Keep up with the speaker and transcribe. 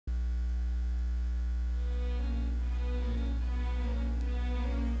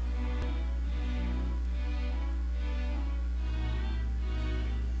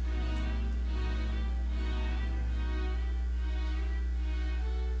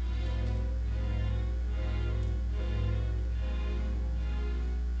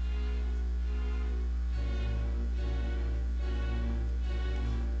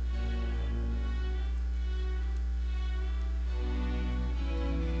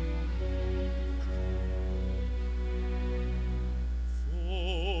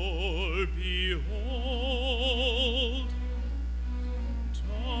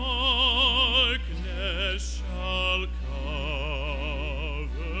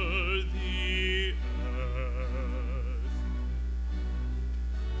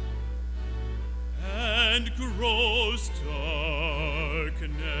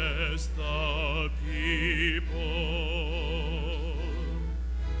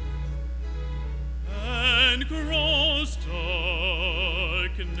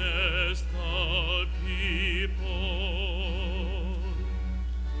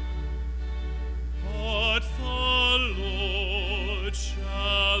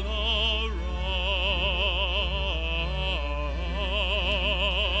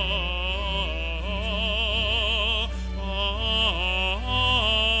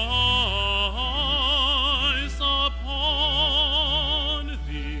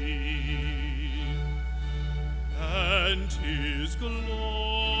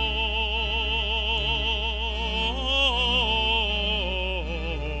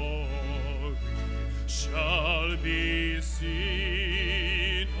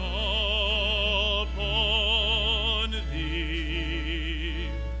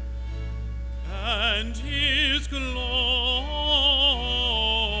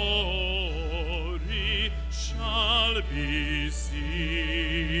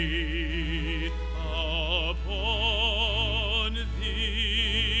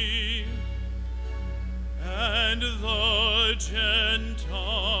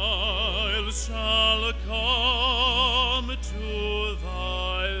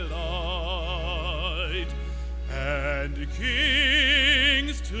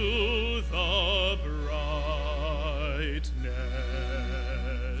kings to the brightness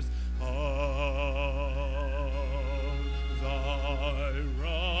of thy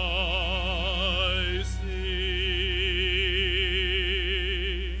rising.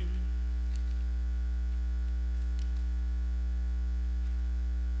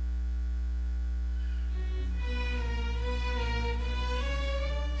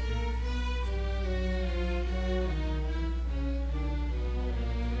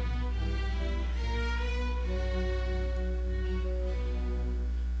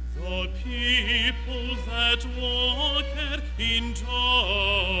 The people that walked in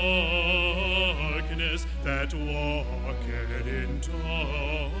darkness, that walked in darkness.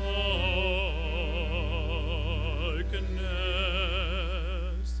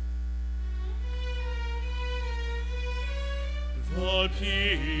 The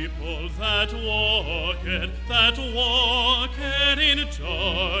people that walked in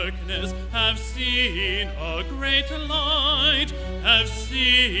darkness have seen a great light, have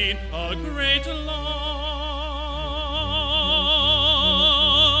seen a great light.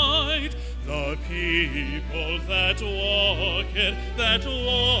 The people that walked in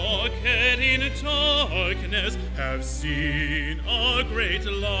darkness have seen a great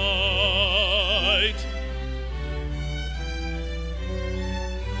light.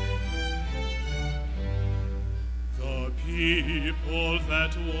 People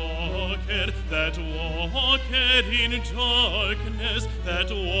that walked in darkness,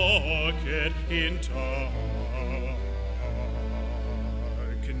 that walked in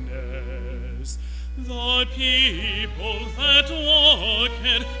darkness. The people that walked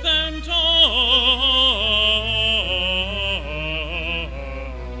in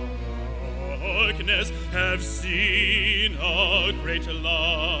darkness have seen a great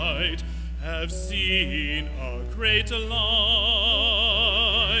light, have seen a great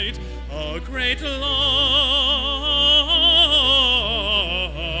light, a great light,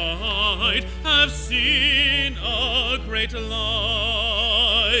 have seen a great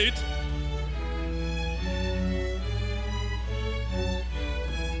light.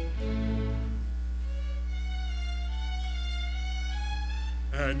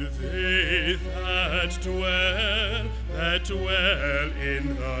 And they that dwell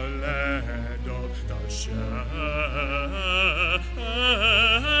in the land of the shadow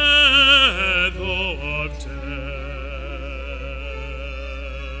of death,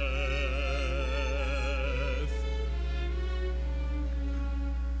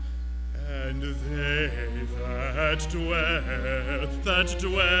 and they that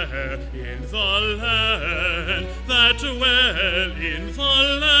dwell in the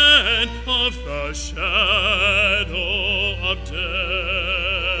land of the shadow of death,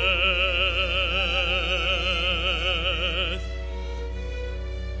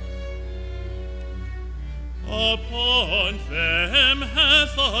 upon them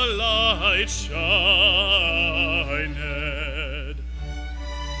hath the light shined.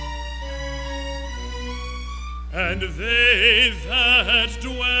 And they that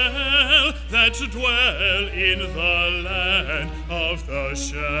dwell in the land of the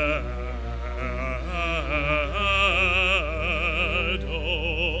shadow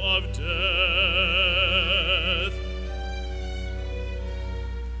of death,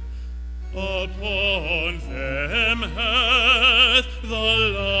 upon them hath the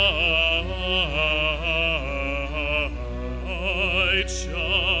light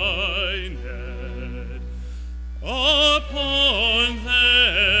shined.